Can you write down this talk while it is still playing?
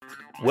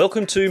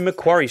Welcome to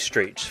Macquarie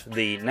Street,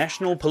 the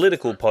national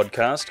political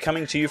podcast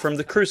coming to you from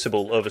the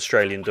crucible of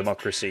Australian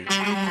democracy.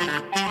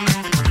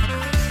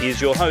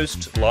 Here's your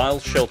host, Lyle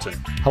Shelton.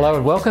 Hello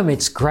and welcome.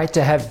 It's great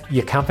to have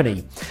your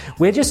company.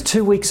 We're just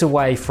 2 weeks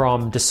away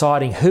from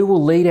deciding who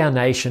will lead our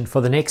nation for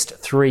the next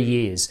 3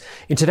 years.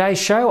 In today's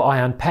show, I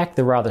unpack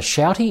the rather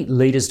shouty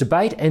leaders'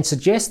 debate and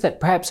suggest that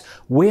perhaps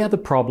we are the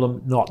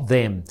problem, not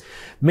them.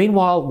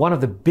 Meanwhile, one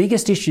of the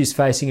biggest issues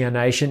facing our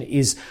nation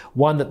is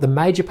one that the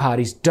major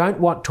parties don't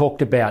want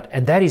talked about,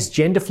 and that is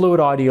gender fluid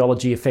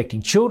ideology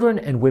affecting children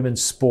and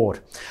women's sport.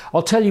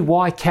 I'll tell you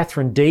why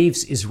Katherine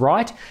Deves is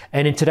right,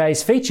 and in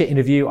today's feature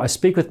interview, I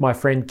speak with my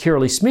friend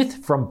Kirralie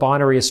Smith from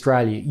Binary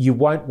Australia. You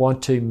won't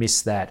want to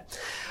miss that.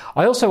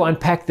 I also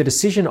unpack the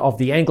decision of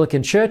the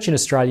Anglican Church in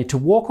Australia to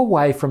walk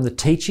away from the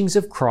teachings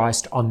of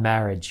Christ on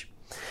marriage.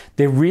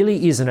 There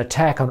really is an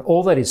attack on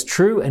all that is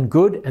true and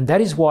good, and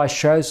that is why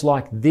shows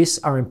like this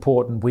are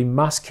important. We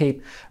must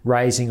keep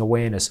raising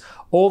awareness.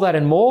 All that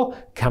and more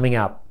coming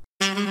up.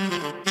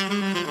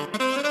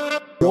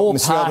 Your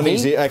party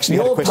with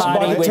your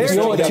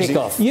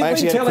kickoff.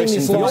 You've been telling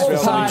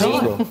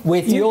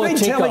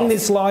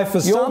this lie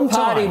for some time. Your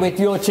party with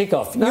your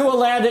kickoff. You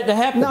allowed it to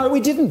happen. No, we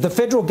didn't. The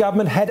federal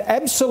government had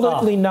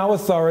absolutely no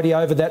authority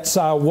over that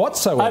sale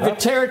whatsoever. Over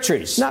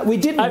territories. No, we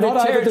didn't.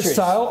 Not over the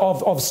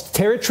sale of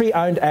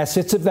territory-owned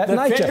assets of that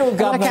nature. Federal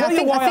government.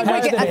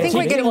 I think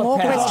we're getting more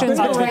questions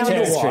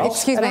between.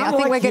 Excuse me. I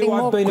think we're getting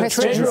more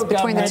questions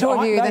between the two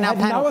of you than our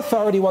panel. No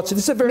authority whatsoever.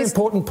 This is a very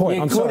important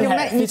point. I'm sorry.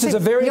 This is a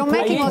very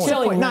important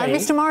point. No,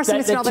 Mr. Morrison,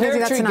 Mr. Albanese,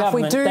 that's enough.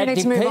 We do need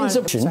to move on.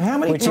 So how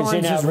many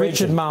times has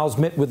Richard Marles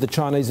met with the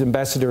Chinese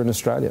ambassador in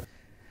Australia?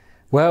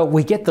 Well,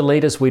 we get the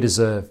leaders we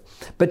deserve.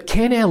 But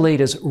can our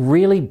leaders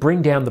really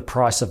bring down the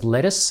price of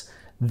lettuce?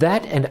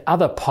 That and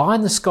other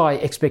pie-in-the-sky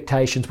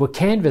expectations were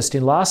canvassed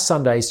in last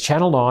Sunday's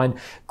Channel 9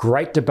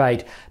 great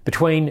debate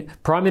between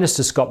Prime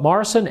Minister Scott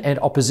Morrison and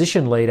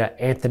opposition leader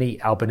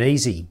Anthony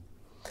Albanese.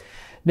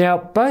 Now,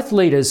 both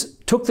leaders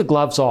took the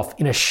gloves off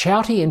in a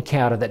shouty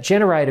encounter that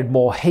generated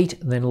more heat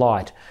than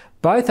light.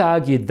 Both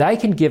argued they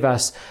can give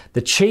us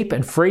the cheap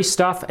and free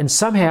stuff and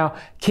somehow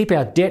keep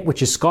our debt,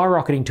 which is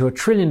skyrocketing to $1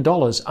 trillion,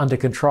 under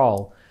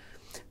control.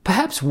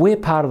 Perhaps we're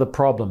part of the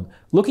problem,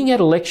 looking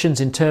at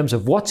elections in terms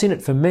of what's in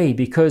it for me,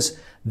 because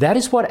that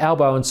is what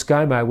Albo and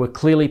ScoMo were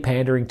clearly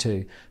pandering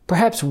to.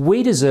 Perhaps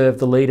we deserve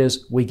the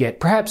leaders we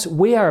get. Perhaps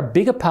we are a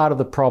bigger part of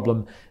the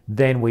problem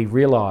than we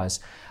realise.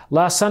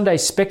 Last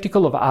Sunday's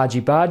spectacle of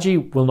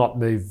argy-bargy will not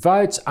move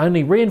votes,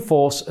 only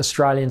reinforce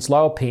Australians'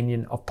 low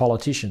opinion of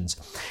politicians.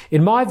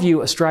 In my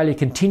view, Australia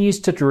continues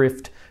to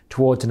drift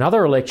towards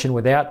another election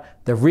without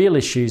the real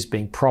issues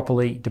being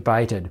properly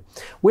debated.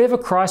 We have a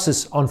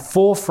crisis on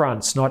 4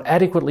 fronts not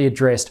adequately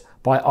addressed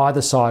by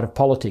either side of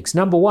politics.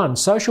 Number 1,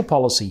 social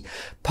policy.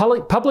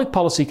 Public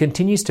policy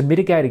continues to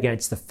mitigate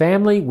against the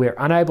family. We're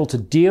unable to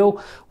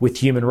deal with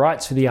human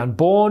rights for the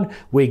unborn.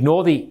 We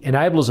ignore the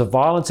enablers of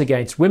violence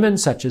against women,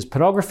 such as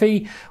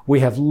pornography.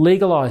 We have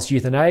legalised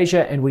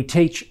euthanasia, and we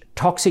teach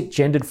toxic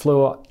gender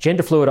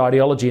fluid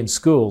ideology in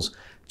schools.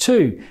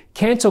 2,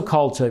 cancel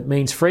culture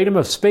means freedom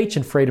of speech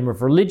and freedom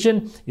of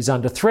religion is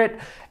under threat,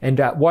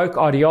 and woke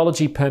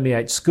ideology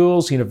permeates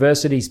schools,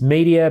 universities,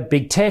 media,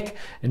 big tech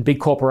and big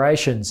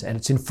corporations, and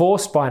it's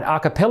enforced by an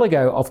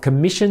archipelago of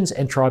commissions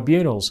and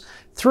tribunals.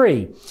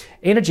 3,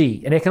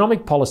 energy and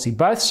economic policy.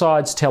 Both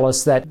sides tell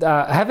us that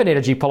have an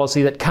energy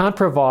policy that can't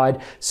provide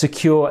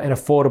secure and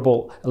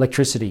affordable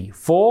electricity.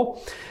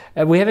 4,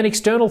 we have an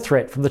external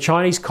threat from the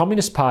Chinese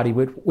Communist Party,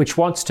 which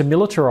wants to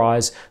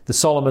militarise the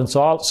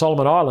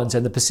Solomon Islands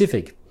and the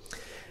Pacific.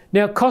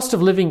 Now, cost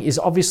of living is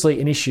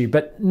obviously an issue,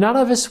 but none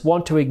of us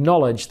want to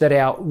acknowledge that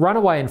our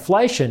runaway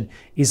inflation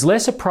is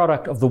less a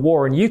product of the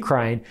war in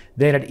Ukraine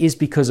than it is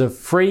because of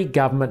free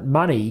government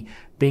money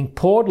being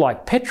poured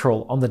like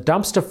petrol on the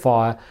dumpster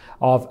fire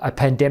of a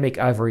pandemic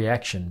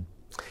overreaction.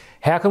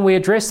 How can we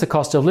address the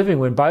cost of living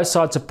when both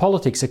sides of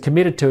politics are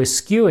committed to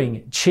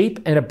eschewing cheap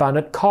and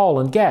abundant coal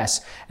and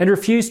gas and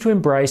refuse to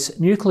embrace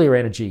nuclear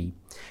energy?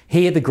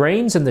 Here, the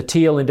Greens and the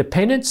Teal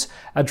Independents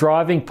are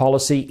driving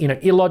policy in an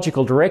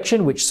illogical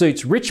direction which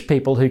suits rich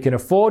people who can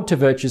afford to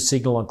virtue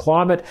signal on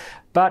climate,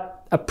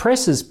 but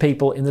oppresses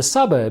people in the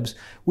suburbs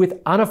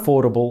with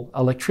unaffordable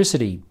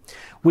electricity.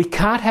 We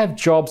can't have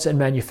jobs and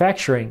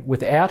manufacturing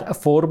without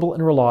affordable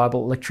and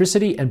reliable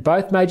electricity, and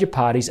both major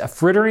parties are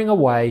frittering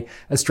away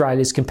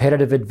Australia's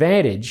competitive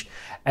advantage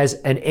as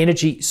an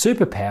energy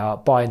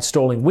superpower by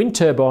installing wind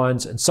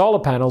turbines and solar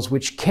panels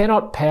which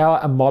cannot power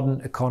a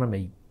modern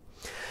economy.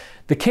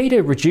 The key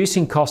to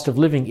reducing cost of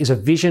living is a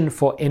vision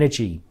for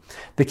energy.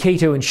 The key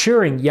to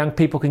ensuring young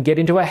people can get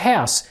into a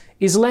house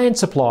is land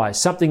supply,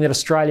 something that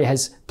Australia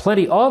has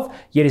plenty of,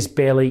 yet is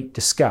barely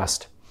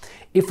discussed.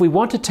 If we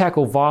want to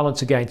tackle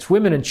violence against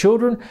women and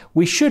children,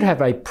 we should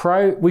have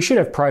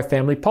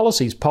pro-family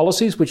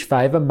policies which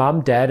favour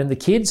mum, dad and the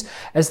kids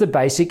as the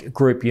basic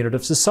group unit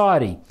of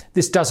society.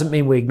 This doesn't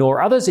mean we ignore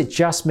others, it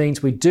just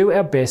means we do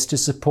our best to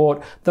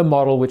support the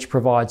model which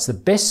provides the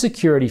best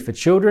security for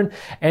children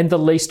and the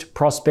least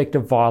prospect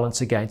of violence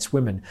against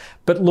women.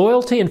 But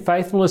loyalty and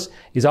faithfulness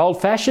is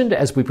old-fashioned,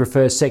 as we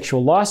prefer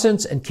sexual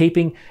licence and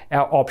keeping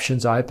our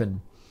options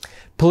open.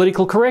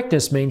 Political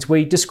correctness means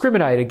we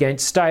discriminate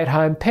against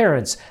stay-at-home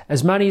parents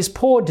as money is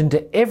poured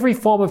into every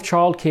form of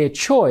childcare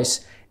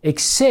choice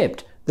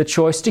except the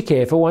choice to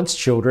care for one's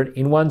children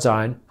in one's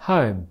own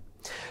home.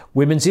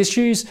 Women's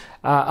issues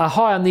are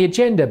high on the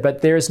agenda,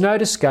 but there is no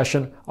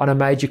discussion on a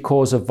major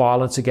cause of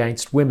violence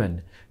against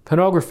women: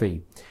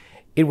 pornography.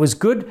 It was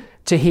good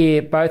to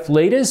hear both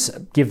leaders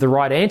give the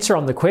right answer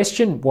on the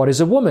question, what is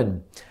a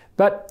woman?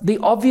 But the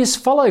obvious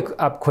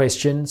follow-up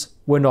questions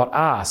were not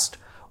asked.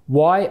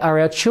 Why are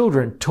our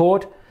children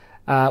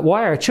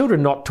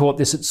not taught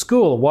this at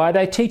school? Why are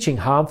they teaching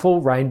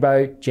harmful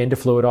rainbow gender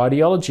fluid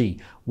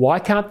ideology? Why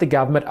can't the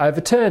government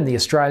overturn the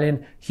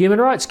Australian Human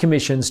Rights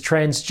Commission's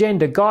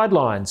transgender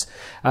guidelines?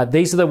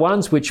 These are the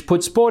ones which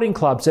put sporting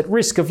clubs at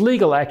risk of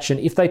legal action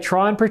if they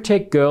try and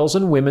protect girls'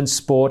 and women's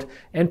sport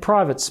and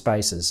private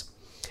spaces.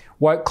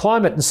 Woke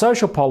climate and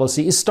social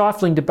policy is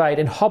stifling debate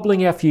and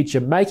hobbling our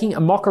future, making a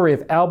mockery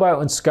of Albo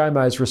and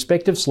ScoMo's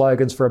respective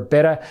slogans for a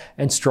better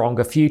and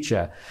stronger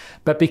future.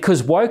 But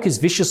because woke is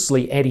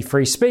viciously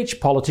anti-free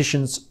speech,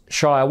 politicians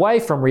shy away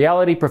from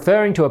reality,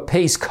 preferring to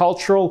appease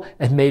cultural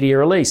and media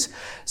release.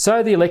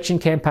 So the election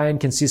campaign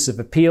consists of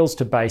appeals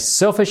to base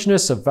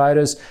selfishness of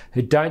voters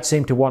who don't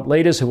seem to want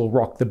leaders who will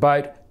rock the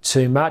boat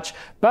too much,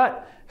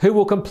 but who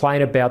will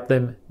complain about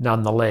them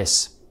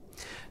nonetheless.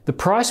 The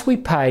price we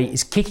pay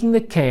is kicking the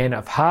can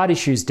of hard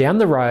issues down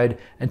the road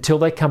until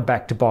they come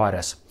back to bite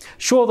us.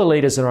 Sure, the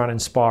leaders are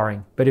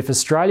uninspiring, but if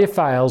Australia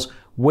fails,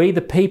 we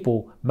the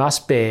people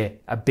must bear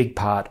a big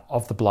part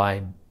of the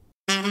blame.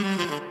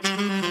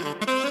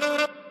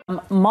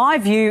 My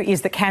view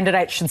is that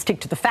candidates should stick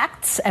to the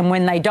facts, and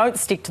when they don't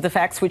stick to the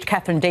facts, which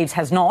Katherine Deves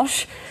has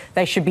not,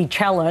 they should be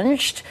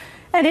challenged.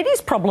 And it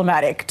is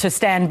problematic to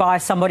stand by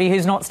somebody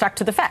who's not stuck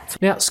to the facts.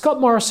 Now,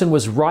 Scott Morrison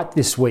was right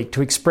this week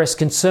to express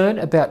concern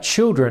about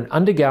children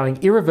undergoing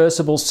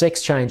irreversible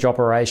sex change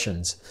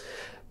operations.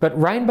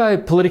 But rainbow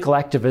political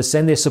activists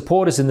and their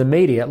supporters in the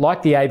media,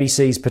 like the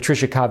ABC's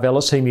Patricia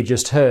Karvelas, whom you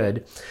just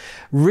heard,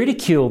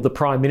 ridiculed the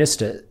Prime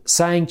Minister,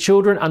 saying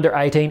children under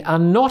 18 are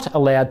not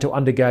allowed to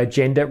undergo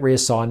gender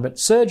reassignment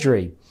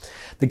surgery.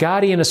 The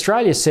Guardian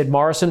Australia said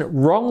Morrison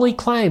wrongly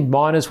claimed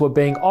minors were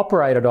being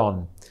operated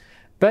on.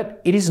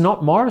 But it is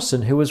not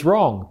Morrison who was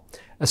wrong.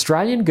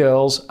 Australian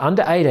girls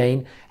under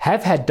 18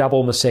 have had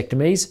double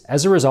mastectomies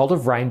as a result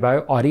of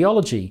rainbow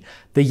ideology.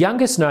 The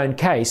youngest known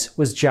case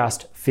was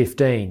just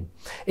 15.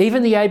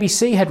 Even the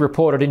ABC had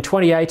reported in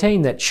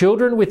 2018 that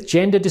children with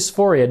gender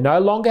dysphoria no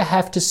longer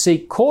have to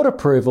seek court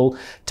approval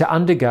to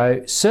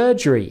undergo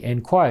surgery,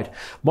 end quote.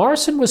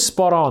 Morrison was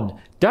spot on.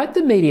 Don't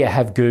the media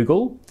have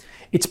Google?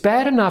 It's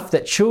bad enough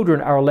that children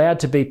are allowed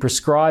to be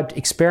prescribed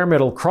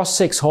experimental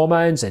cross-sex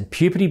hormones and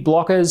puberty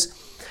blockers,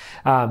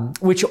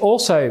 which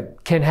also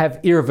can have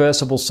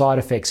irreversible side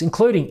effects,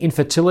 including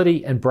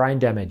infertility and brain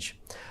damage.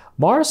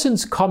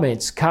 Morrison's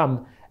comments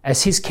come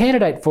as his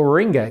candidate for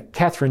Warringah,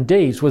 Katherine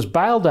Deves, was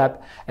bailed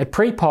up at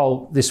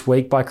pre-poll this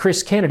week by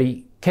Chris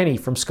Kenny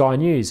from Sky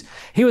News.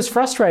 He was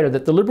frustrated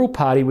that the Liberal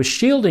Party was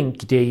shielding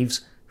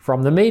Deves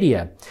from the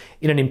media.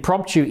 In an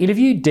impromptu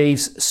interview,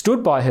 Deves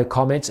stood by her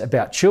comments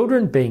about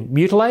children being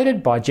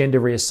mutilated by gender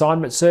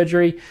reassignment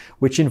surgery,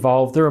 which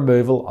involved the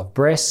removal of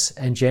breasts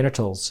and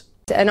genitals.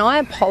 And I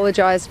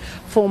apologise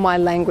for my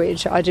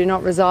language. I do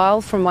not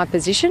resile from my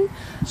position.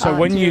 So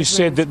when you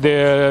said that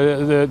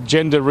the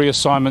gender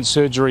reassignment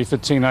surgery for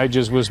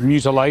teenagers was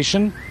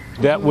mutilation,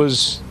 that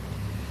was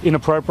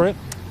inappropriate?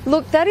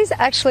 Look, that is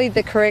actually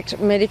the correct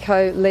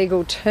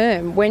medico-legal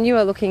term when you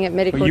are looking at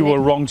medical... But you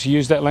were wrong to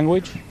use that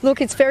language? Look,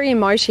 it's very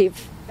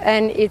emotive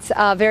and it's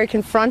very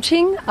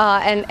confronting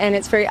and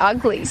it's very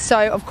ugly.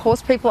 So, of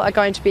course, people are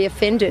going to be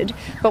offended.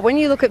 But when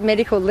you look at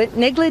medical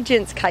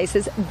negligence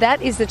cases, that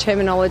is the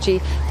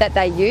terminology that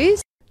they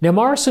use. Now,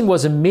 Morrison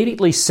was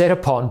immediately set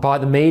upon by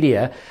the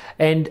media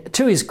and,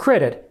 to his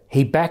credit,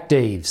 he backed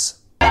Deves.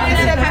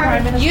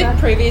 You'd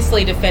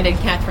previously defended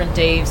Katherine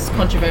Deves'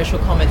 controversial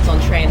comments on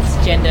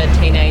transgender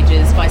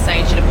teenagers by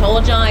saying she'd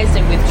apologised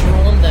and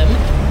withdrawn them.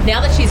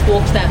 Now that she's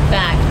walked that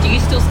back, do you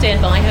still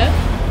stand by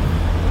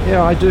her?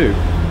 Yeah, I do.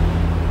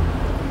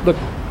 Look,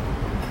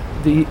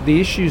 the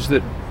issues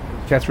that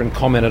Katherine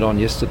commented on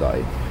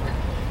yesterday,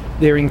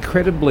 they're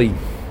incredibly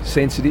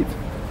sensitive.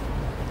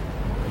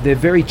 They're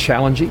very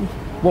challenging.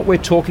 What we're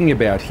talking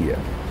about here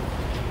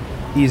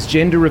is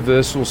gender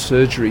reversal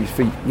surgery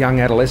for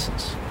young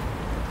adolescents.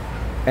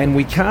 And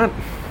we can't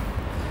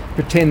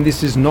pretend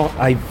this is not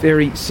a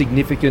very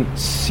significant,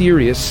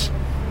 serious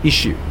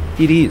issue.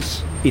 It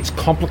is. It's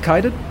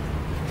complicated.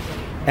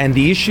 And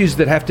the issues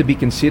that have to be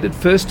considered,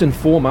 first and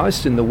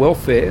foremost, in the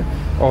welfare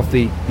of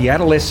the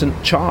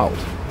adolescent child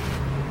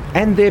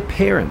and their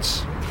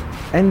parents.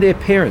 and their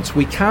parents.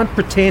 We can't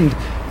pretend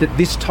that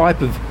this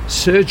type of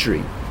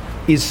surgery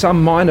is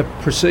some minor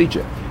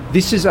procedure.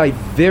 This is a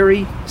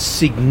very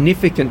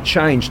significant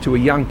change to a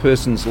young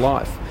person's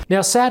life.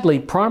 Now, sadly,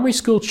 primary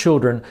school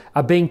children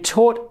are being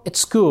taught at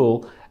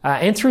school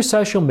and through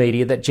social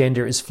media that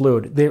gender is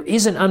fluid. There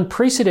is an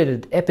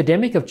unprecedented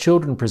epidemic of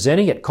children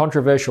presenting at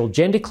controversial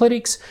gender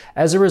clinics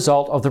as a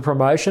result of the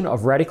promotion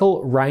of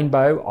radical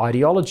rainbow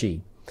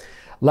ideology.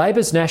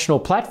 Labor's national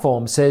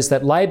platform says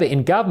that Labor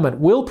in government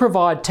will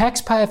provide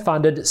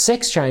taxpayer-funded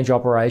sex change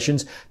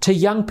operations to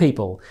young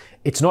people.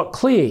 It's not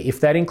clear if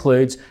that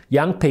includes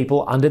young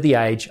people under the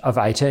age of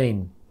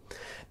 18.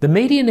 The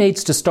media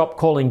needs to stop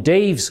calling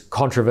Deves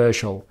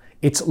controversial.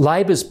 It's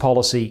Labor's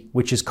policy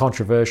which is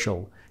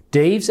controversial.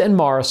 Deves and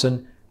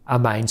Morrison are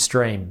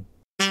mainstream.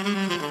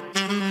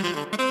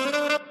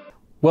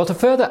 Well, to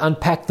further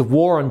unpack the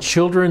war on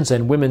children's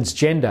and women's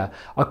gender,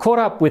 I caught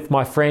up with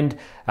my friend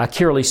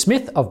Kirralie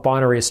Smith of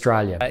Binary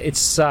Australia.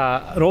 It's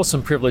an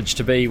awesome privilege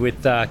to be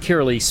with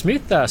Kirralie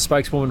Smith,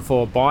 spokeswoman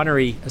for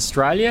Binary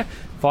Australia,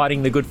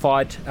 fighting the good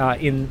fight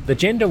in the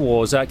gender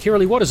wars.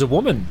 Kirralie, what is a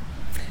woman?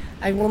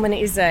 A woman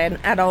is an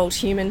adult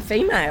human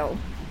female.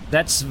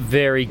 That's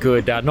very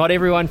good. Not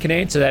everyone can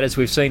answer that, as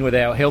we've seen with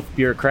our health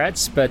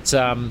bureaucrats, but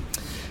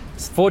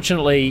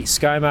fortunately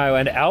ScoMo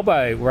and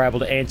Albo were able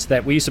to answer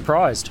that. Were you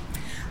surprised?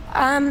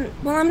 Well,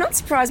 I'm not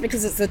surprised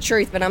because it's the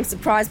truth, but I'm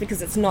surprised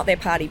because it's not their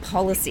party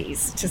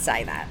policies to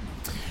say that.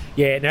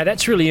 Yeah, now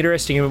that's really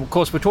interesting. And of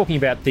course, we're talking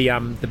about the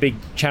big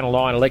Channel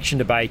 9 election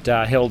debate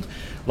held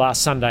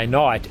last Sunday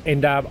night.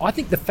 And I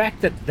think the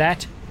fact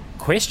that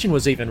question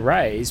was even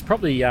raised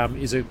probably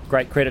is a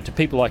great credit to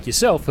people like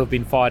yourself who have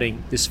been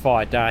fighting this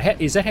fight.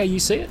 Is that how you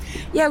see it?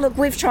 Yeah, look,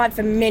 we've tried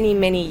for many,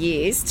 many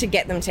years to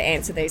get them to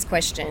answer these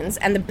questions,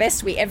 and the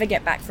best we ever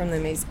get back from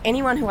them is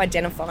anyone who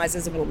identifies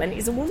as a woman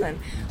is a woman,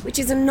 which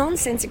is a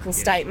nonsensical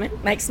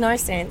statement, makes no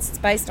sense, it's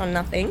based on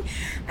nothing,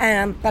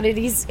 but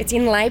it's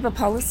in Labor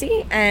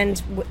policy,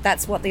 and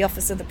that's what the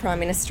Office of the Prime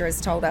Minister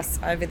has told us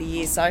over the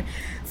years. So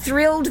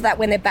thrilled that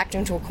when they're backed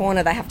into a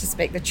corner they have to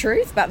speak the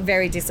truth, but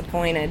very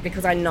disappointed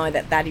because I know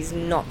that is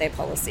not their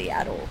policy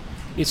at all.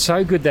 It's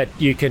so good that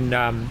you can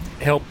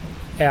help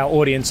our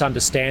audience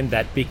understand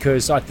that,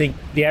 because I think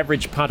the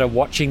average punter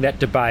watching that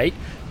debate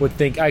would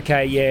think,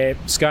 okay, yeah,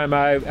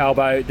 ScoMo,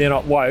 Albo, they're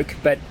not woke,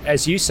 but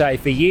as you say,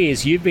 for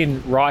years you've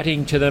been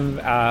writing to them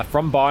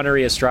from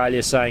Binary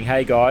Australia saying,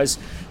 hey guys,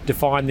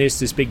 define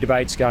this big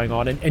debate's going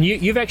on, and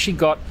you've actually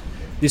got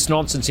this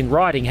nonsense in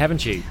writing,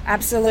 haven't you?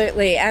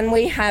 Absolutely, and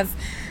we have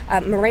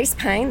Marise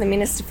Payne, the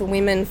Minister for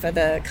Women for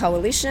the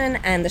Coalition,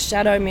 and the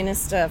Shadow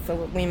Minister for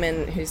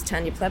Women, who's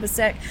Tanya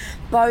Plibersek,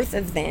 both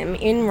of them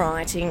in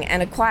writing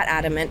and are quite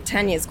adamant,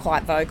 Tanya's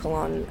quite vocal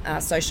on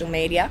social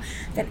media,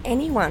 that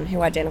anyone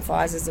who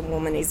identifies as a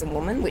woman is a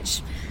woman,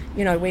 which,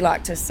 you know, we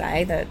like to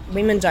say that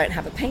women don't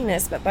have a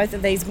penis, but both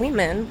of these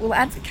women will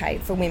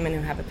advocate for women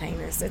who have a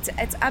penis.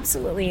 It's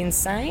absolutely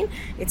insane.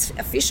 It's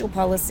official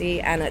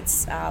policy, and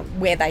it's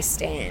where they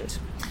stand.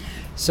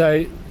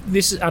 So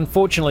this is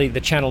unfortunately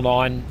the Channel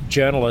 9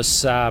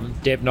 journalists,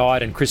 Deb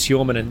Knight and Chris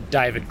Hillman and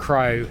David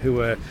Crow, who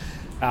were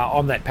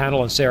on that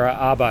panel, and Sarah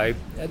Arbo,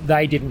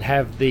 they didn't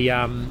have the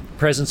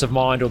presence of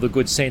mind or the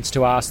good sense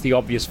to ask the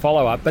obvious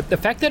follow-up. But the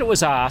fact that it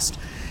was asked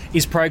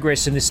is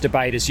progress in this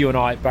debate, as you and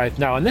I both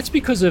know, and that's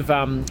because of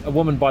a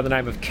woman by the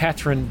name of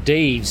Katherine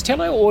Deves.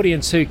 Tell our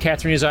audience who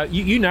Katherine is.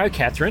 You know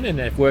Katherine and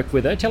have worked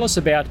with her. Tell us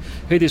about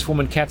who this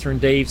woman Katherine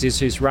Deves is,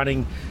 who's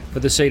running for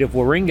the seat of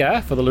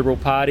Warringah for the Liberal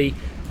Party,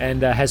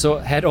 and has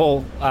had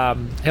all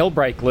hell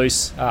break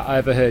loose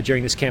over her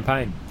during this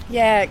campaign.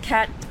 Yeah,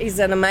 Kat is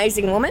an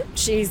amazing woman.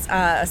 She's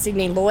a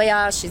Sydney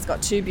lawyer. She's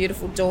got 2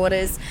 beautiful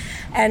daughters.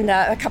 And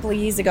a couple of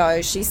years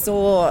ago, she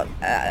saw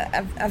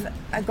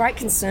a great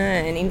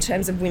concern in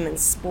terms of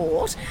women's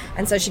sport.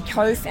 And so she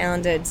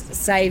co-founded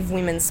Save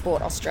Women's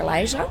Sport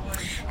Australasia.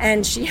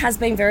 And she has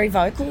been very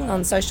vocal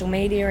on social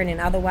media and in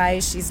other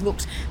ways. She's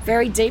looked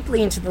very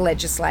deeply into the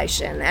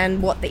legislation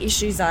and what the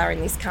issues are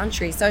in this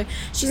country. So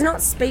she's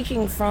not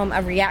speaking from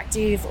a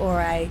reactive or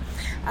a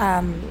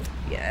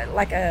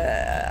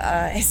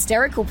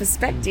hysterical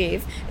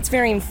perspective. It's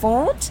very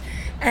informed,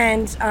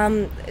 and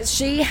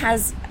she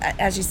has,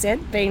 as you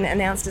said, been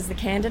announced as the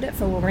candidate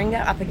for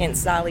Warringah up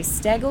against Zali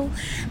Steggall,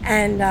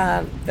 and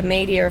the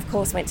media of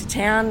course went to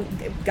town,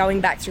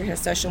 going back through her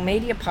social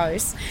media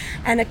posts,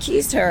 and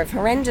accused her of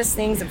horrendous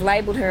things, have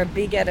labelled her a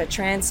bigot, a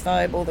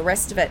transphobe, all the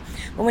rest of it.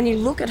 But when you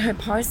look at her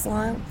post,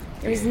 Lyle,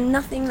 there is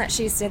nothing that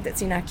she's said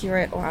that's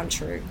inaccurate or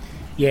untrue.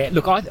 Yeah,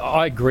 look,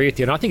 I agree with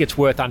you, and I think it's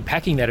worth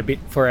unpacking that a bit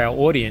for our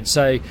audience.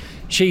 So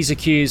she's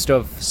accused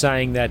of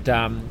saying that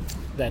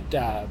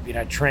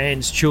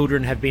trans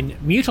children have been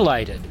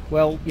mutilated.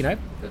 Well,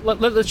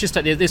 let's just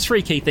take, there's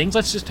three key things.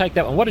 Let's just take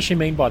that one. What does she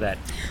mean by that?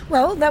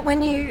 Well, that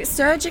when you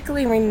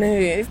surgically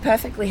remove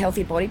perfectly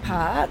healthy body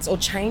parts or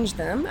change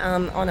them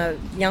on a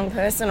young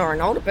person or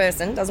an older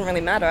person, doesn't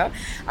really matter,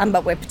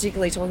 but we're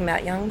particularly talking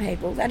about young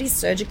people, that is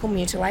surgical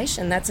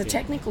mutilation. That's a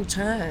technical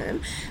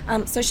term.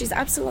 So she's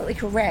absolutely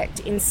correct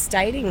in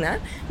stating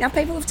that. Now,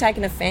 people have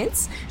taken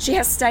offence. She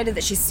has stated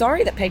that she's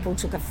sorry that people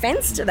took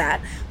offence to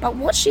that, but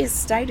what she has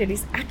stated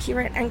is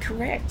accurate and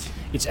correct.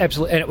 It's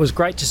absolutely, and it was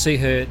great to see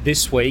her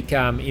this week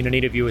in an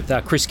interview with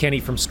Chris Kenny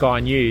from Sky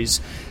News,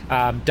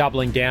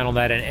 doubling down on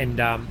that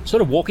and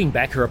sort of walking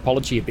back her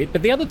apology a bit.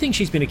 But the other thing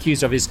she's been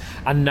accused of is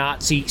a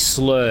Nazi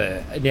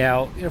slur.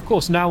 Now, of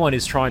course, no one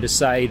is trying to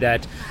say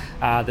that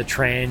the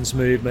trans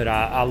movement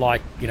are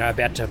like,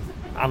 about to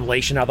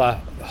unleash another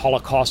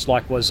Holocaust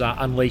like was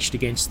unleashed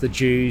against the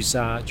Jews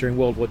during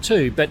World War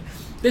II. But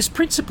there's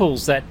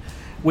principles that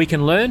we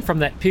can learn from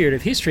that period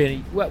of history.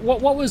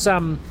 What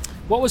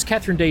was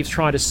Katherine Deves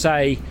trying to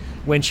say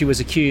when she was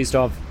accused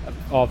of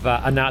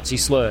a Nazi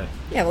slur?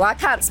 Yeah, well, I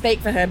can't speak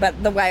for her,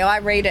 but the way I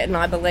read it, and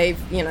I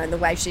believe, the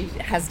way she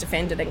has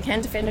defended and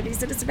can defend it, is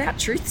that it's about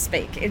truth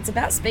speak. It's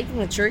about speaking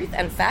the truth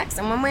and facts.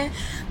 And when we're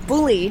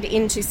bullied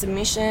into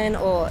submission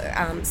or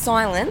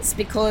silence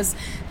because,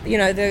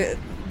 the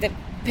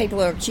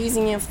people are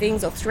accusing you of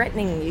things or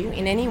threatening you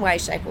in any way,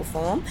 shape or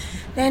form,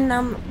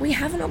 then we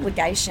have an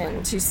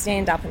obligation to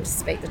stand up and to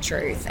speak the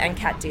truth, and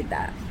Kat did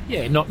that.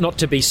 Yeah, not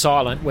to be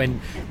silent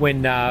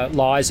when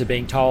lies are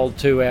being told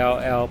to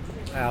our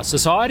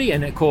society,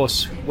 and of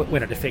course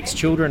when it affects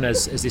children,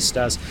 as this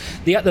does.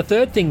 The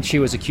third thing she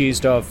was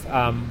accused of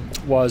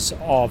was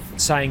of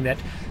saying that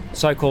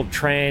so-called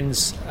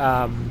trans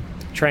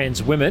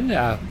women,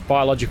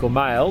 biological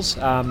males,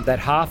 that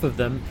half of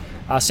them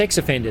are sex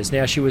offenders.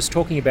 Now, she was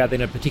talking about that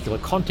in a particular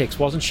context,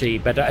 wasn't she?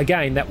 But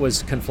again, that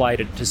was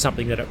conflated to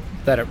something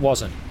that it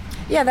wasn't.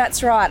 Yeah,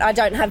 that's right. I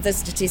don't have the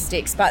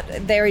statistics, but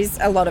there is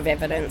a lot of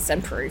evidence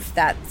and proof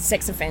that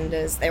sex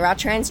offenders, there are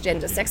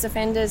transgender sex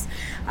offenders,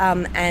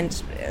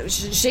 and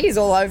she is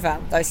all over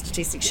those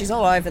statistics. She's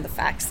all over the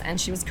facts, and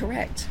she was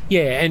correct.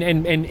 Yeah,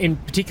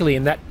 and particularly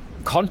in that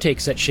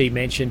context that she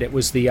mentioned, it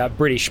was the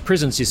British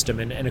prison system,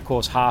 and of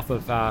course half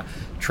of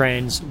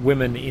trans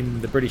women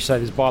in the British, so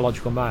there's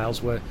biological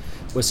males, were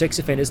sex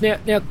offenders. Now,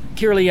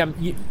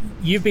 Kirralie,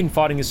 you've been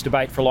fighting this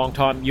debate for a long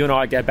time. You and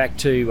I go back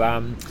to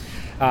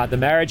the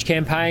marriage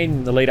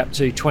campaign, the lead up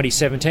to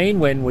 2017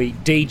 when we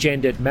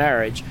degendered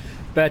marriage.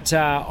 But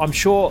I'm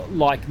sure,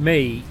 like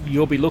me,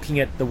 you'll be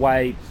looking at the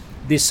way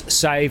this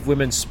Save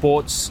Women's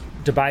Sports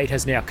debate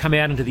has now come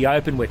out into the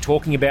open. We're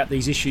talking about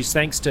these issues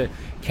thanks to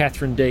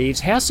Katherine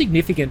Deves. How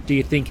significant do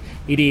you think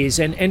it is?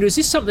 And is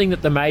this something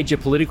that the major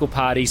political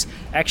parties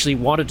actually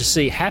wanted to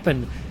see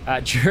happen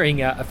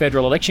during a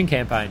federal election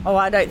campaign? Oh,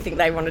 I don't think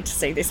they wanted to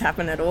see this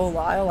happen at all,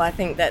 Lyle. I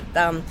think that,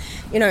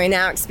 in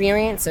our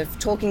experience of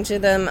talking to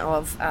them,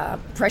 of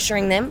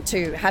pressuring them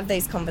to have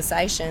these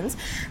conversations,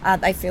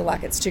 they feel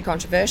like it's too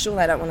controversial.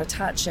 They don't want to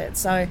touch it.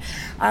 So,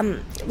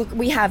 look,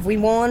 we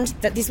warned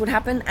that this would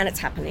happen, and it's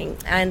happening.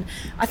 And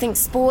I think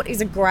sport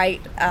is a great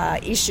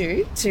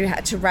issue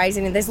to raise.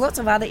 And there's lots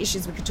of other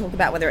issues we could talk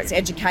about, whether it's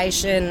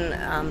education,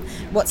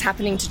 what's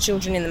happening to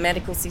children in the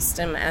medical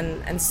system,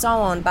 and so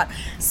on. But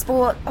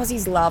sport,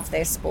 Aussies love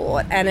their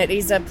sport, and it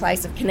is a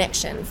place of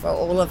connection for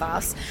all of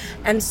us.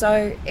 And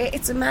so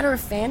it's a matter of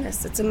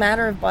fairness. It's a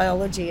matter of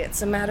biology.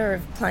 It's a matter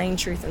of plain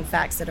truth and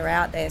facts that are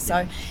out there.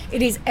 So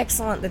it is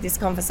excellent that this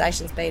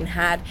conversation's been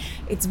had.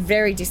 It's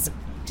very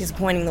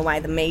disappointing the way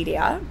the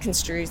media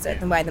construes it,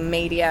 the way the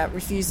media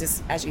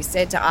refuses, as you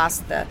said, to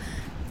ask the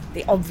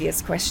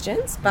obvious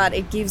questions, but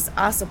it gives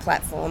us a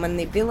platform and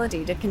the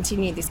ability to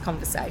continue this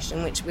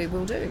conversation, which we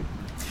will do.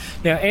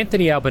 Now,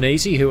 Anthony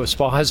Albanese, who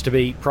aspires to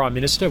be Prime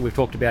Minister, we've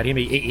talked about him,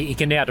 he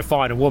can now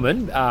define a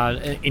woman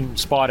in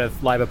spite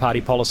of Labor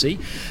Party policy,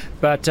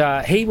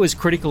 but he was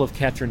critical of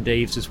Katherine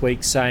Deves this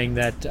week, saying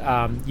that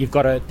you've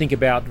got to think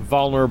about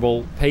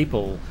vulnerable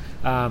people.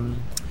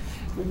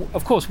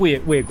 Of course, we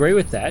agree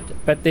with that,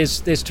 but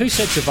there's two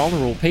sets of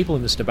vulnerable people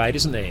in this debate,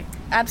 isn't there?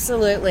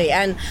 Absolutely,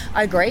 and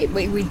I agree.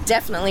 We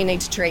definitely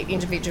need to treat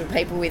individual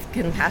people with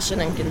compassion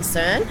and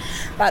concern,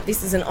 but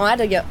this is an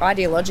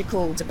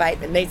ideological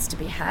debate that needs to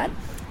be had.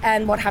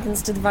 And what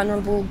happens to the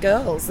vulnerable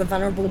girls, the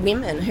vulnerable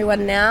women who are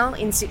now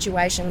in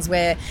situations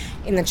where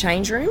in the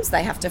change rooms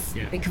they have to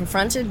be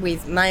confronted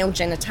with male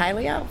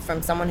genitalia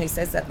from someone who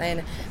says that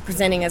they're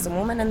presenting as a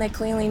woman and they're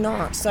clearly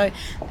not. So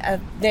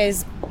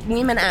there's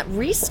women at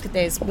risk,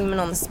 there's women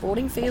on the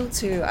sporting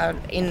fields who are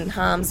in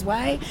harm's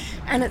way,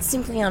 and it's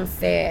simply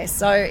unfair.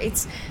 So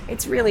it's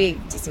really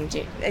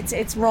disingenuous.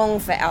 It's wrong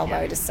for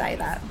Albo to say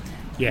that.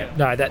 Yeah,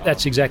 no,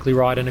 that's exactly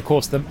right. And of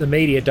course, the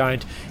media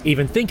don't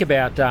even think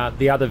about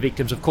the other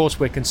victims. Of course,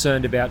 we're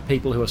concerned about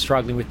people who are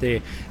struggling with their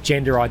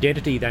gender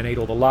identity. They need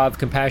all the love,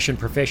 compassion,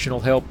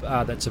 professional help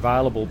that's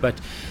available. But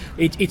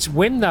it's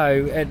when,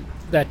 though,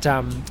 that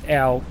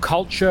our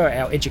culture,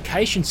 our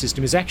education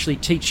system is actually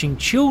teaching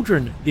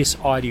children this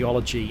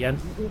ideology. And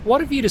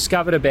what have you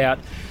discovered about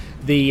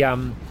the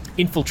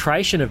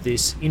infiltration of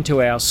this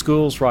into our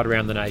schools right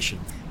around the nation?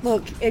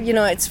 Look,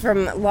 it's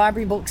from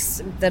library books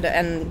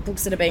and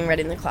books that are being read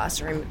in the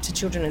classroom to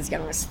children as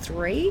young as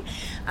 3,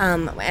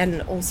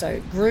 and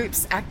also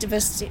groups,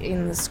 activists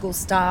in the school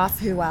staff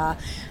who are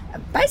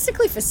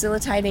basically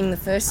facilitating the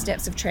first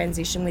steps of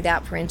transition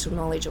without parental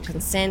knowledge or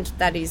consent.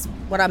 That is,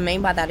 what I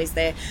mean by that is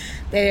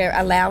they're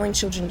allowing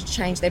children to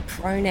change their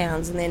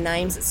pronouns and their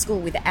names at school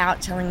without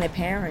telling their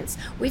parents.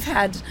 We've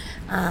had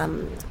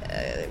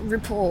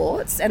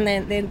reports, and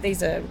then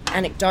these are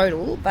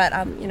anecdotal, but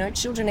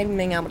children even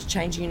being able to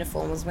change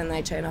uniforms when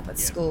they turn up at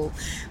school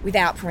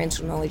without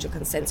parental knowledge or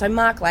consent. So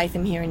Mark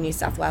Latham here in New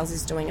South Wales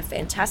is doing a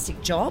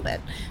fantastic job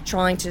at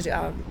trying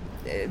to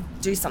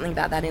do something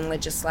about that in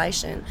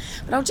legislation.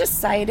 But I'll just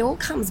say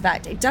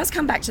it does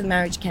come back to the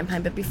marriage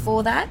campaign, but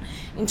before that,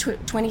 in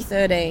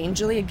 2013,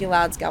 Julia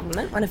Gillard's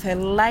government, one of her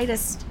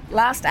last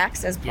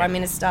acts as Prime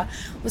Minister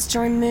was to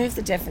remove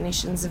the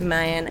definitions of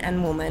man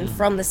and woman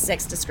from the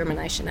Sex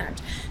Discrimination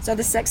Act. So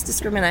the Sex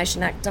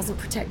Discrimination Act doesn't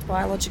protect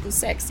biological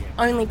sex,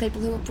 only people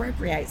who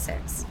appropriate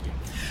sex.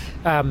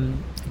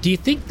 Do you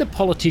think the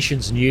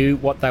politicians knew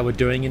what they were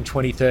doing in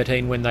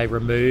 2013 when they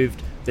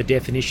removed the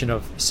definition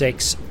of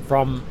sex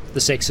from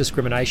the Sex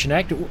Discrimination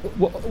Act?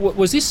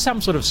 Was this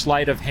some sort of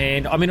sleight of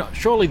hand? I mean,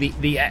 surely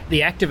the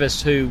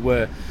activists who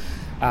were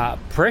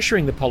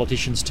pressuring the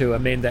politicians to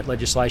amend that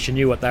legislation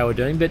knew what they were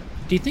doing, but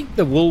do you think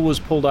the wool was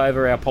pulled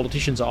over our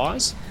politicians'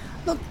 eyes?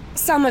 Look,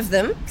 some of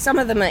them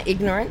are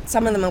ignorant,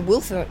 some of them are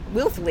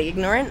willfully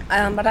ignorant,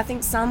 but I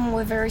think some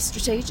were very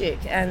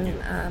strategic, and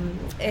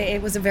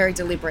it was a very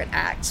deliberate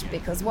act,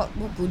 because what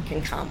good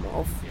can come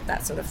of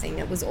that sort of thing?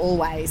 It was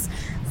always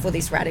for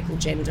this radical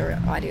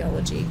gender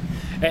ideology.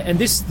 And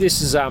this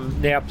is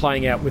now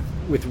playing out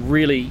with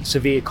really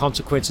severe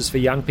consequences for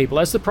young people.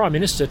 As the Prime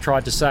Minister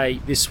tried to say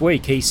this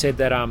week, he said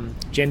that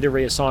gender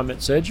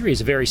reassignment surgery is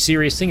a very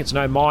serious thing, it's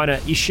no minor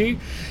issue.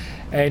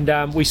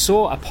 And we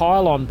saw a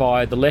pile-on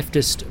by the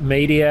leftist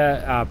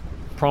media,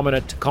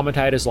 prominent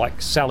commentators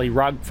like Sally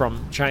Rugg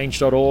from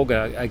Change.org,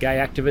 a gay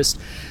activist.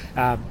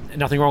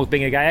 Nothing wrong with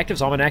being a gay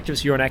activist. I'm an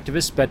activist, you're an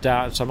activist, but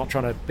so I'm not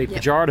trying to be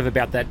pejorative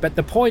about that. But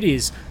the point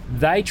is,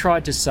 they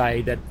tried to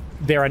say that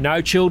there are no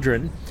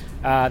children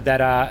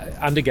that are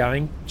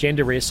undergoing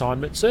gender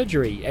reassignment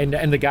surgery.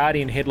 And the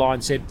Guardian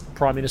headline said,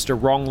 Prime Minister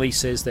wrongly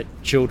says that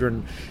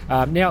children...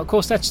 now, of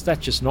course, that's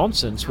just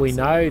nonsense. We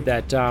know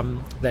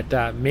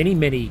that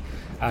many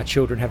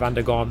children have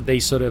undergone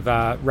these sort of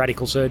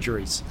radical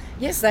surgeries.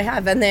 Yes, they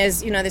have, and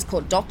there's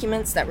court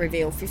documents that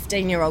reveal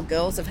 15-year-old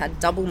girls have had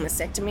double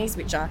mastectomies,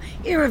 which are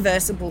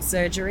irreversible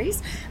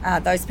surgeries.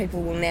 Those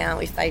people will now,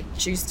 if they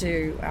choose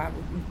to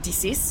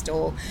desist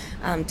or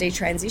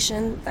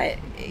detransition,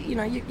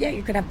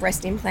 you could have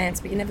breast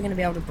implants, but you're never going to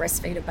be able to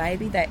breastfeed a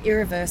baby. They're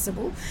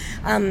irreversible.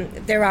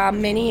 There are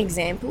many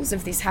examples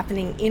of this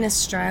happening in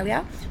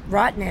Australia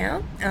right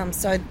now,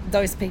 so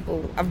those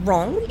people are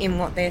wrong in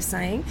what they're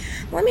saying.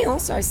 Let me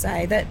also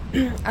say that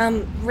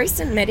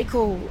recent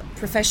medical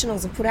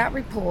professionals have put out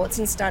reports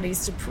and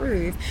studies to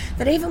prove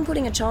that even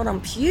putting a child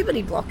on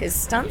puberty blockers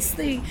stunts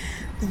the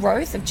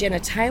growth of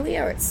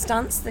genitalia, it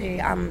stunts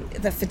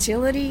the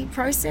fertility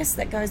process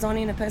that goes on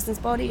in a person's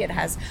body. It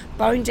has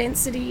bone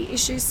density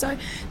issues. So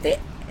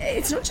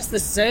it's not just the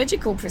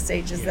surgical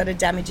procedures that are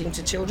damaging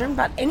to children,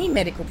 but any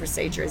medical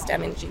procedure is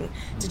damaging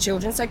to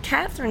children. So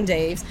Katherine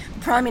Deves, the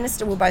Prime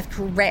Minister, were both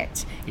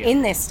correct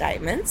in their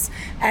statements,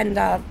 and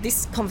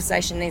this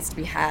conversation needs to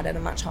be had at a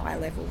much higher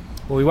level.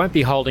 Well, we won't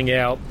be holding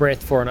our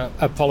breath for an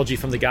apology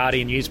from the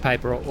Guardian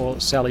newspaper or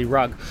Sally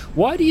Rugg.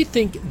 Why do you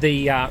think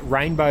the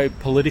rainbow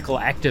political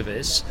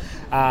activists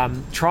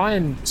try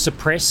and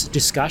suppress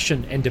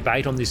discussion and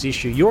debate on this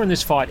issue? You're in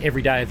this fight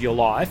every day of your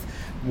life.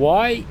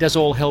 Why does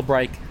all hell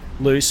break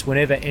loose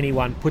whenever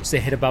anyone puts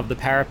their head above the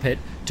parapet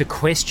to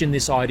question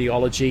this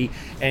ideology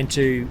and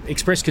to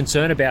express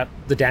concern about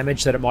the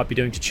damage that it might be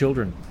doing to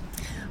children?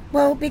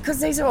 Well, because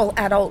these are all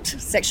adult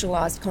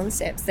sexualised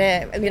concepts.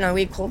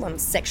 We call them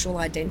sexual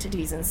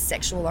identities and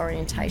sexual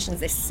orientations.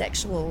 They're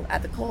sexual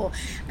at the core.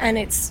 And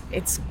it's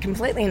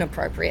completely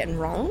inappropriate and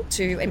wrong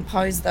to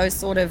impose those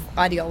sort of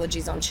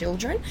ideologies on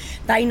children.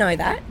 They know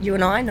that. You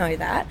and I know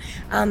that.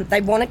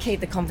 They want to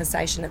keep the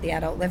conversation at the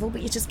adult level,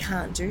 but you just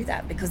can't do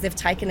that because they've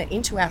taken it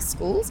into our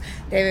schools.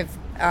 They've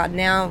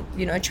now,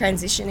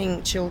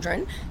 transitioning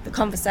children. The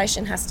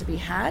conversation has to be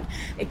had.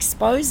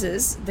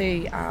 Exposes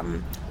the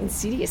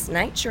insidious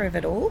nature of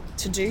it all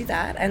to do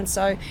that. And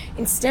so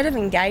instead of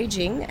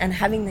engaging and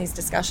having these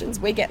discussions,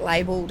 we get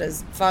labelled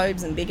as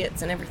phobes and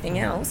bigots and everything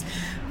else.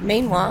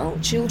 Meanwhile,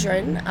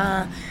 children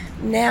are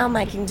now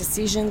making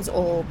decisions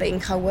or being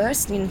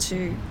coerced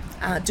into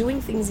doing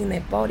things in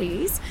their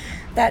bodies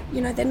that,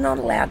 they're not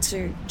allowed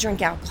to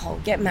drink alcohol,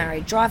 get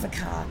married, drive a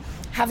car,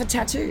 have a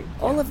tattoo,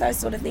 all of those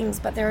sort of things,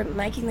 but they're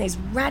making these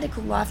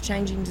radical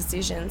life-changing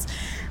decisions,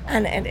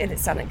 and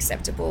it's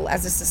unacceptable.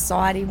 As a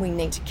society, we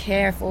need to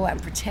care for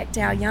and protect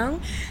our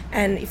young,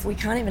 and if we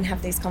can't even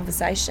have these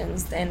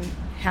conversations, then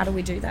how do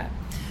we do that?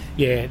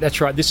 Yeah, that's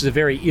right. This is a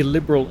very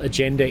illiberal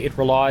agenda. It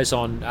relies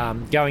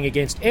on going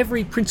against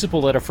every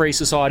principle that a free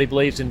society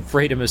believes in: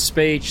 freedom of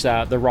speech,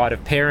 the right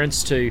of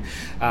parents to,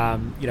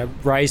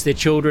 raise their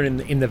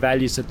children in the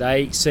values that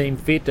they seem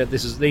fit.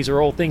 These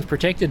are all things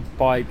protected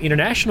by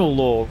international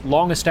law,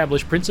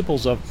 long-established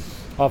principles of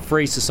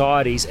free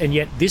societies, and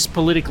yet this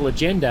political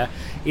agenda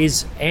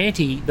is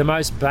anti the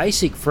most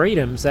basic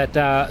freedoms that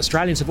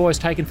Australians have always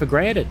taken for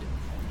granted.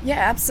 Yeah,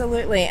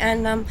 absolutely.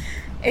 And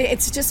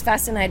it's just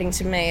fascinating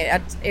to me.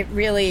 It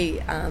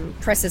really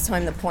presses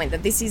home the point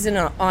that this isn't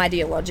an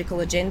ideological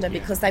agenda,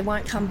 because they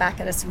won't come back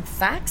at us with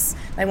facts.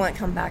 They won't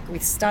come back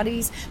with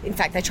studies. In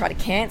fact, they try to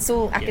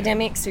cancel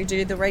academics who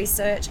do the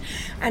research.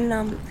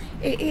 And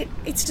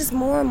it's just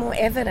more and more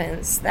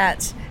evidence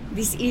that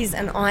this is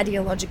an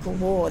ideological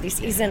war. This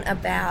isn't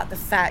about the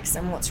facts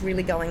and what's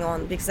really going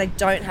on, because they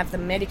don't have the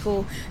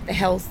medical, the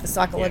health, the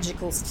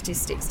psychological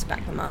statistics to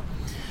back them up.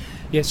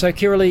 Yeah, so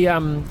Kirralie,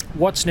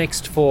 what's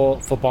next for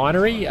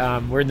Binary?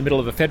 We're in the middle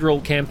of a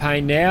federal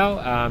campaign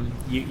now.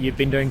 You've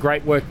been doing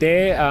great work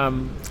there.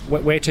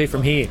 Where to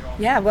from here?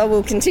 Yeah, well,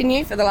 we'll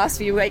continue for the last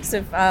few weeks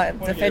of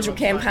the federal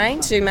campaign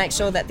to make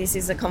sure that this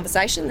is a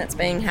conversation that's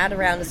being had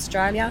around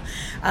Australia.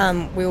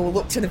 We will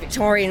look to the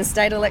Victorian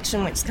state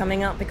election, which is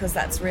coming up, because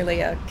that's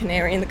really a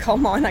canary in the coal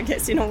mine, I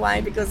guess, in a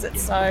way, because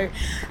it's so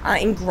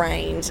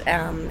ingrained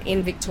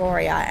in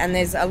Victoria, and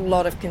there's a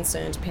lot of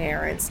concerned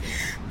parents.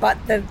 But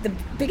the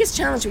biggest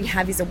challenge we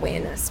have is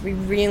awareness. We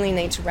really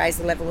need to raise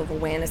the level of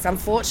awareness.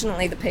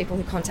 Unfortunately, the people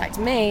who contact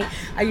me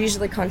are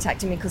usually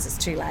contacting me because it's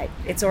too late.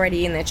 It's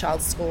already in their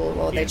child's school,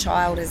 or their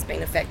child has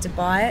been affected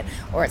by it,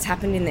 or it's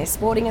happened in their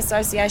sporting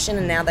association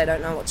and now they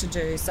don't know what to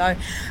do. So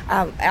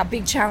our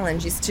big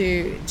challenge is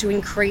to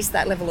increase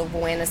that level of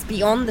awareness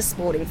beyond the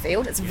sporting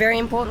field. It's a very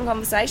important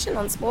conversation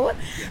on sport,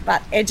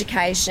 but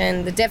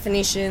education, the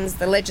definitions,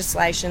 the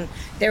legislation,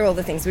 they're all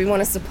the things. We want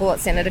to support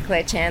Senator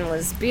Claire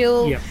Chandler's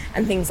bill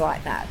and things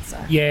like that.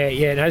 So.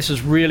 Yeah, no, this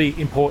is really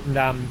important.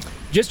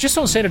 Just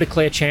on Senator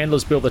Claire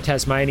Chandler's bill, the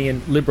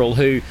Tasmanian Liberal,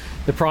 who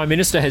the Prime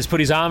Minister has put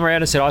his arm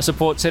around and said, I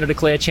support Senator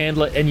Claire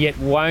Chandler, and yet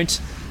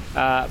won't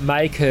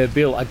make her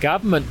bill a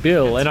government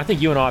bill. And I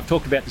think you and I have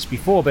talked about this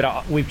before,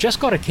 but we've just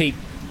got to keep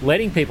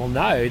letting people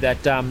know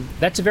that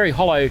that's a very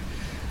hollow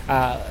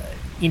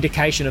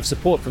indication of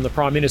support from the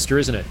Prime Minister,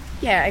 isn't it?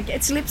 Yeah,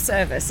 it's lip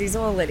service is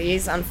all it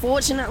is,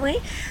 unfortunately.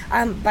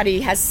 But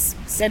he has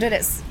said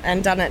it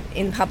and done it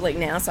in public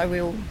now, so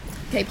we'll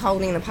keep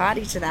holding the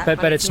party to that.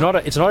 But it's not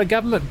a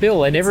government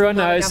bill, and everyone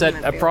knows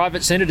that a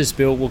private senator's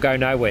bill will go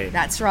nowhere.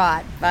 That's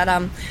right.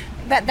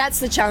 But that's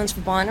the challenge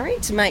for Binary,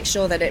 to make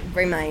sure that it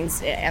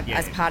remains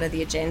as part of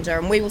the agenda,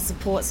 and we will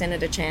support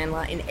Senator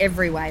Chandler in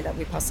every way that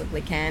we possibly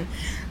can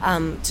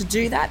to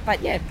do that.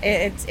 But yeah,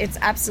 it's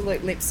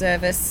absolute lip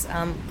service.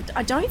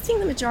 I don't think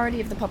the majority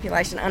of the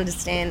population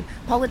understand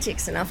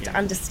politics enough to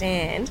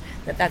understand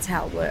that that's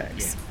how it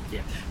works.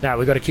 Yeah. No,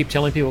 we've got to keep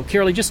telling people.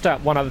 Kirralie, just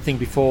one other thing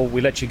before we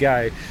let you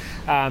go.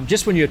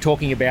 Just when you're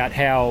talking about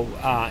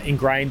how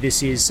ingrained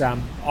this is,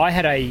 I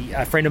had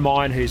a friend of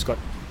mine who's got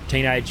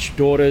teenage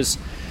daughters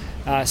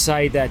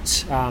say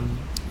that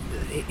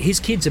his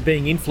kids are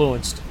being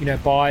influenced,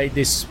 by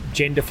this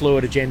gender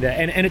fluid agenda,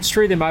 and it's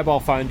through their mobile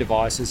phone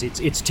devices.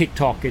 It's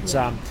TikTok. It's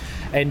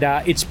and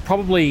it's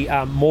probably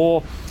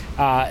more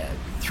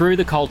through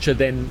the culture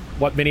than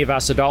what many of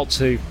us adults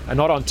who are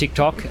not on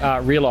TikTok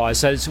realise.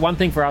 So it's one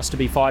thing for us to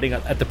be fighting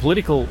at the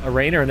political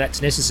arena, and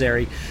that's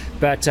necessary,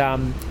 but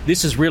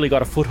this has really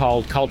got a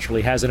foothold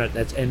culturally, hasn't it?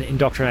 That's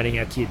indoctrinating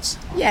our kids.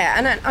 Yeah,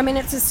 and I mean,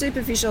 it's as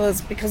superficial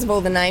as because of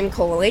all the name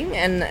calling,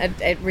 and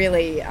it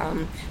really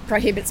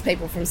prohibits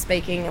people from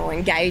speaking or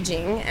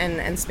engaging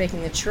and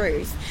speaking the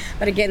truth.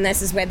 But again,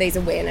 this is where these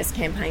awareness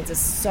campaigns are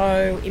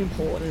so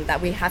important, that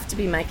we have to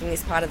be making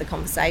this part of the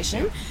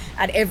conversation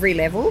at every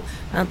level,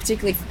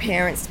 particularly for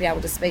parents to be able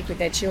to speak with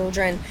their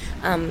children,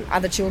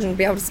 other children to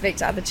be able to speak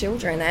to other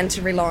children, and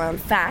to rely on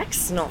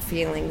facts, not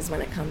feelings,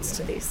 when it comes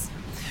to this.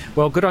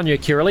 Well, good on you,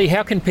 Kirralie.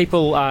 How can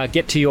people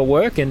get to your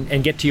work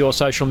and get to your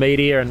social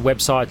media and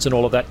websites and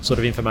all of that sort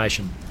of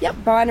information?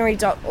 Yep,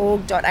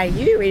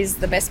 binary.org.au is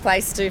the best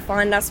place to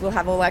find us. We'll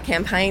have all our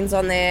campaigns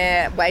on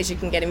there, ways you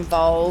can get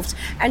involved,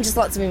 and just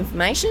lots of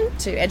information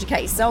to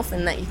educate yourself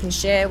and that you can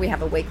share. We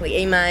have a weekly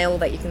email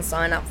that you can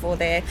sign up for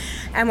there,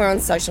 and we're on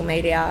social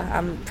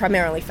media,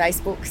 primarily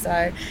Facebook.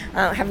 So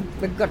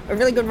we've got a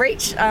really good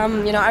reach,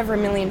 over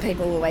 1 million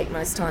people a week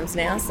most times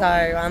now.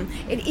 So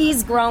it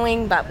is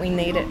growing, but we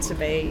need it to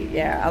be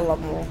a lot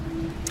more.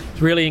 It's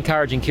really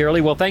encouraging,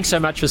 Kirralie. Well, thanks so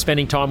much for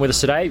spending time with us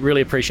today.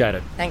 Really appreciate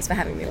it. Thanks for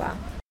having me, Lyle.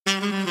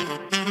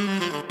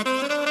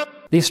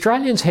 The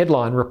Australian's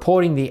headline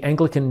reporting the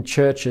Anglican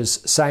Church's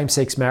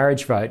same-sex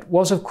marriage vote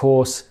was, of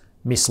course,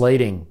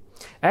 misleading.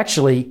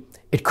 Actually,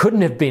 it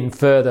couldn't have been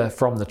further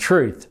from the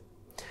truth.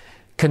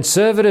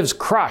 Conservatives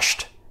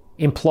crushed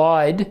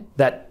implied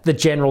that the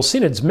General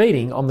Synod's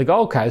meeting on the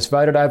Gold Coast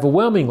voted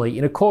overwhelmingly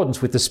in accordance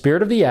with the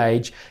spirit of the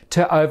age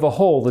to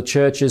overhaul the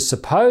Church's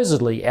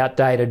supposedly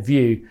outdated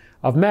view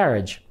of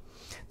marriage.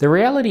 The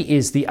reality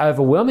is the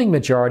overwhelming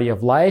majority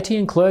of laity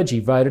and clergy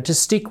voted to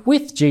stick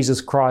with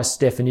Jesus Christ's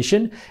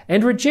definition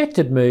and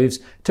rejected moves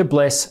to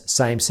bless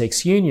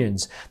same-sex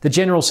unions. The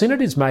General Synod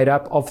is made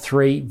up of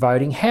 3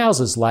 voting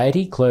houses: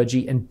 laity,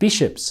 clergy and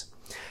bishops.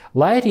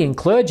 Laity and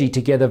clergy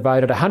together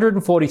voted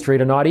 143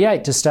 to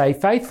 98 to stay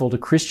faithful to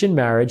Christian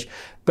marriage,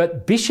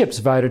 but bishops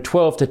voted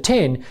 12 to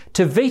 10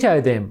 to veto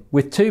them,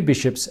 with 2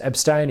 bishops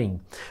abstaining.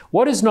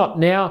 What is not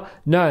now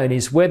known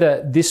is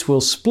whether this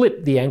will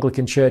split the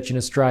Anglican Church in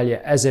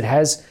Australia, as it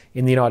has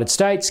in the United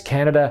States,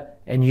 Canada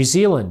and New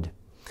Zealand.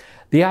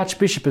 The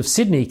Archbishop of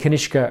Sydney,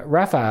 Kanishka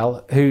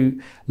Raphael, who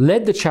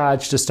led the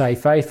charge to stay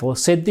faithful,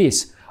 said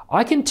this: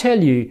 "I can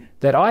tell you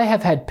that I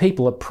have had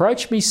people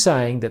approach me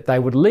saying that they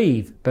would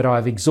leave, but I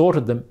have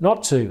exhorted them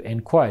not to,"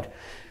 end quote.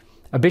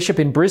 A bishop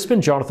in Brisbane,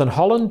 Jonathan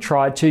Holland,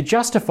 tried to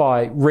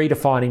justify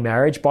redefining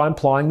marriage by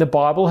implying the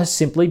Bible has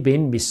simply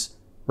been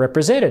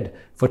misrepresented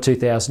for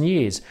 2,000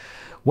 years.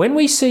 When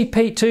we see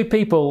 2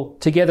 people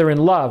together in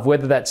love,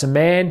 whether that's a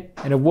man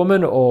and a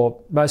woman, or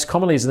most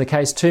commonly as in the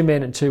case 2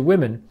 men and 2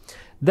 women,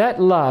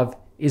 that love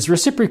is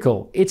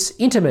reciprocal, it's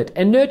intimate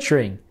and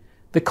nurturing.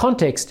 The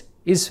context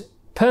is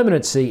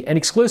permanency and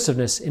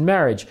exclusiveness in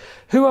marriage.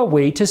 Who are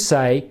we to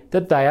say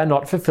that they are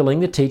not fulfilling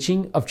the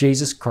teaching of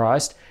Jesus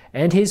Christ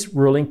and his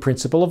ruling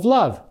principle of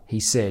love, he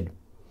said.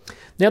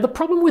 Now, the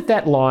problem with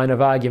that line of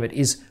argument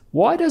is,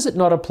 why does it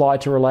not apply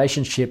to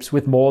relationships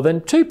with more than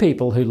 2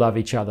 people who love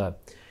each other?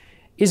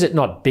 Is it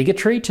not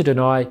bigotry to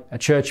deny a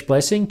church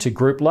blessing to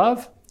group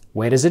love?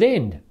 Where does it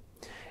end?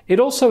 It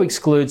also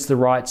excludes the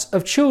rights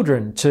of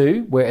children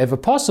to, wherever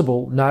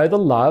possible, know the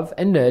love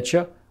and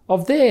nurture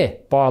of their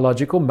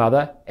biological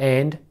mother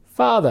and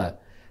father,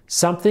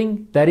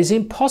 something that is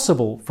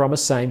impossible from a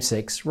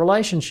same-sex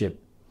relationship.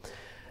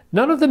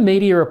 None of the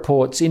media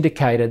reports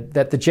indicated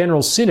that the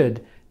General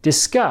Synod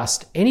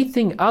discussed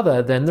anything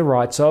other than the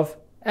rights of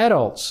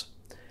adults.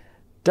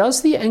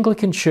 Does the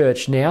Anglican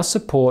Church now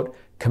support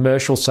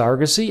commercial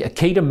surrogacy, a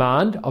key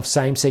demand of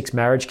same-sex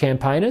marriage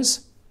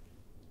campaigners?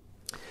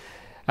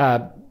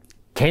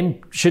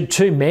 Should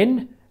 2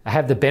 men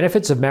have the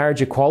benefits of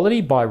marriage equality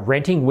by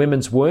renting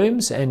women's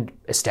wombs and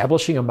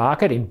establishing a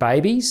market in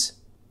babies?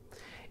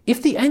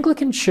 If the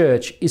Anglican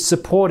Church is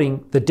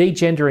supporting the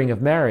degendering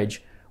of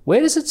marriage,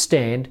 where does it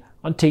stand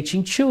on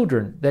teaching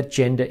children that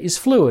gender is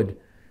fluid,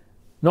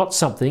 not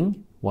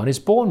something one is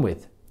born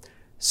with?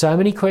 So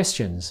many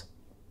questions.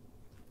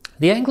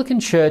 The Anglican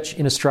Church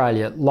in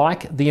Australia,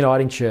 like the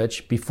Uniting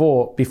Church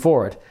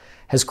before it,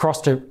 has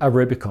crossed a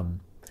Rubicon.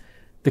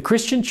 The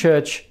Christian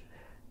Church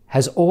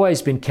has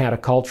always been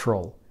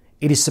countercultural.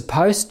 It is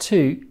supposed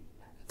to,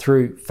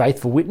 through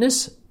faithful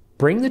witness,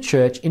 bring the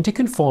church into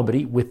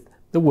conformity with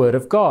the Word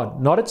of God,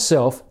 not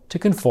itself to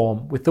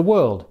conform with the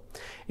world.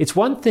 It's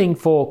one thing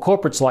for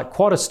corporates like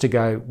Qantas to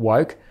go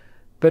woke,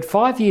 but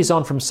 5 years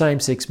on from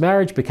same-sex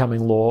marriage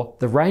becoming law,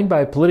 the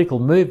rainbow political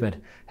movement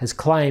has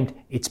claimed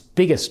its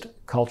biggest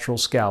cultural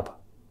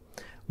scalp.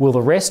 Will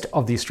the rest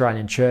of the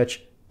Australian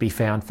Church be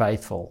found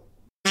faithful?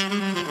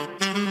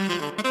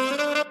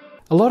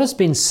 A lot has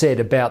been said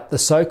about the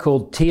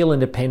so-called teal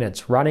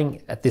independents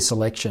running at this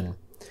election.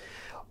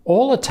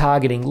 All are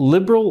targeting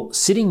Liberal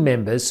sitting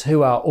members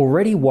who are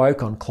already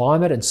woke on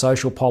climate and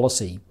social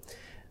policy.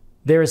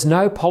 There is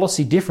no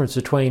policy difference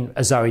between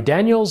a Zoe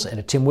Daniels and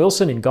a Tim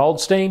Wilson in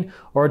Goldstein,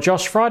 or a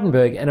Josh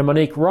Frydenberg and a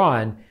Monique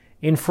Ryan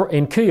in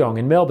Kooyong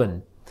in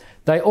Melbourne.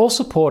 They all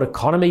support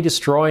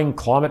economy-destroying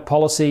climate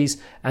policies,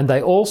 and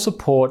they all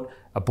support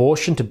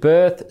abortion to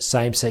birth,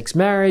 same-sex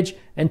marriage,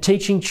 and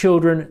teaching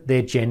children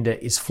their gender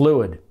is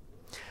fluid.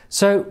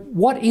 So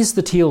what is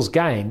the Teals'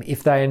 game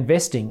if they are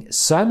investing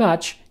so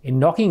much in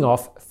knocking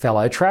off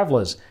fellow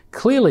travellers?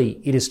 Clearly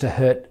it is to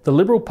hurt the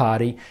Liberal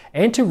Party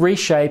and to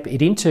reshape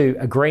it into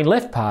a Green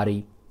Left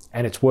Party,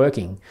 and it's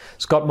working.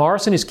 Scott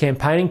Morrison is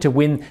campaigning to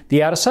win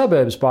the outer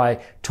suburbs by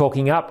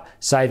talking up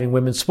saving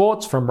women's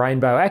sports from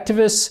rainbow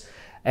activists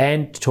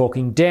and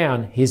talking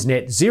down his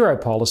net zero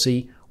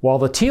policy, while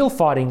the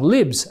teal-fighting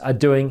Libs are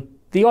doing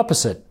the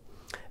opposite.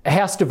 A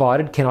house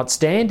divided cannot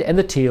stand, and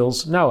the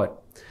Teals know it.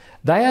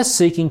 They are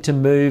seeking to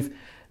move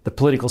the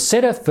political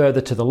centre further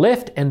to the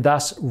left and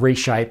thus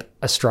reshape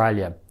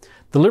Australia.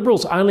 The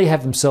Liberals only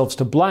have themselves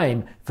to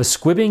blame for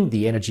squibbing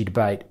the energy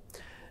debate.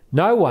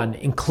 No one,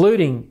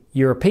 including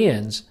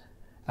Europeans,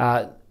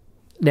 now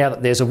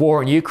that there's a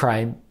war in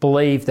Ukraine,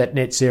 believe that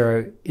net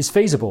zero is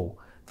feasible.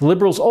 The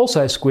Liberals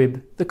also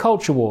squib the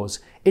culture wars.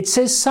 It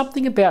says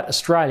something about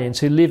Australians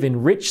who live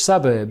in rich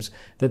suburbs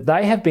that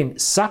they have been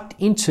sucked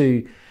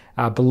into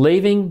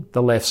believing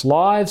the left's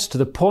lies to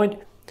the point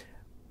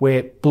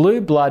where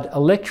blue blood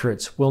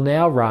electorates will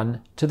now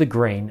run to the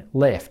green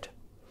left.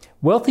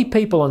 Wealthy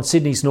people on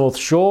Sydney's North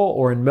Shore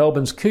or in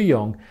Melbourne's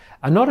Kooyong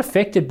are not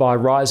affected by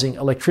rising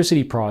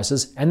electricity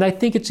prices, and they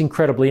think it's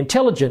incredibly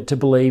intelligent to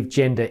believe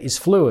gender is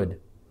fluid.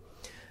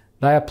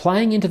 They are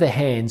playing into the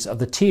hands of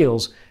the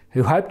Teals,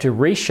 who hope to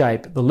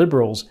reshape the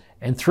Liberals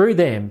and through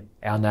them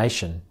our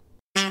nation.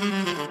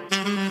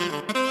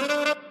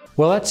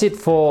 Well, that's it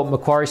for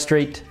Macquarie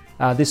Street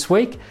this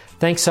week.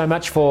 Thanks so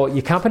much for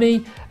your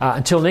company.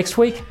 Until next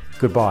week,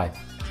 Goodbye.